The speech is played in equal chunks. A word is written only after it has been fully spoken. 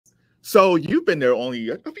So you've been there only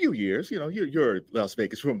a few years. You know, you're Las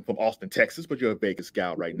Vegas from Austin, Texas, but you're a Vegas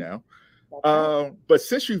gal right now. That's right. But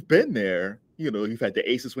since you've been there, you know, you've had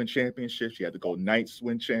the Aces win championships, you had the Golden Knights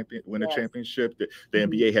win a Yes. championship. The Mhm.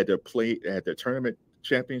 NBA had their tournament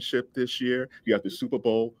championship this year. You have the Super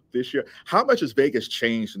Bowl this year. How much has Vegas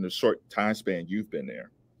changed in the short time span you've been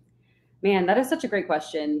there? Man, that is such a great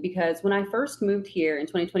question because when I first moved here in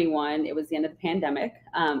 2021, it was the end of the pandemic,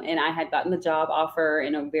 and I had gotten the job offer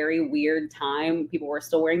in a very weird time. People were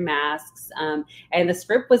still wearing masks, and the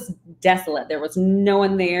strip was desolate. There was no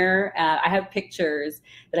one there. I have pictures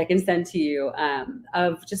that I can send to you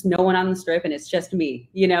of just no one on the strip, and it's just me,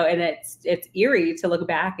 you know. And it's eerie to look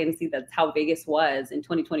back and see that's how Vegas was in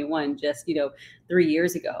 2021, just 3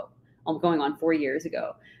 years ago, going on 4 years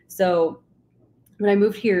ago. So when I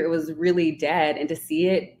moved here, it was really dead. And to see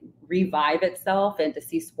it revive itself and to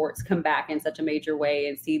see sports come back in such a major way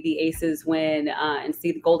and see the Aces win and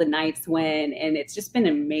see the Golden Knights win. And it's just been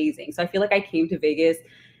amazing. So I feel like I came to Vegas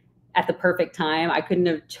at the perfect time. I couldn't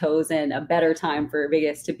have chosen a better time for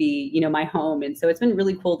Vegas to be, my home. And so it's been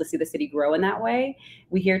really cool to see the city grow in that way.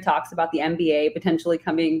 We hear talks about the NBA potentially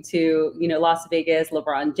coming to, Las Vegas.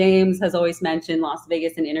 LeBron James has always mentioned Las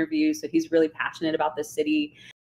Vegas in interviews. So he's really passionate about this city.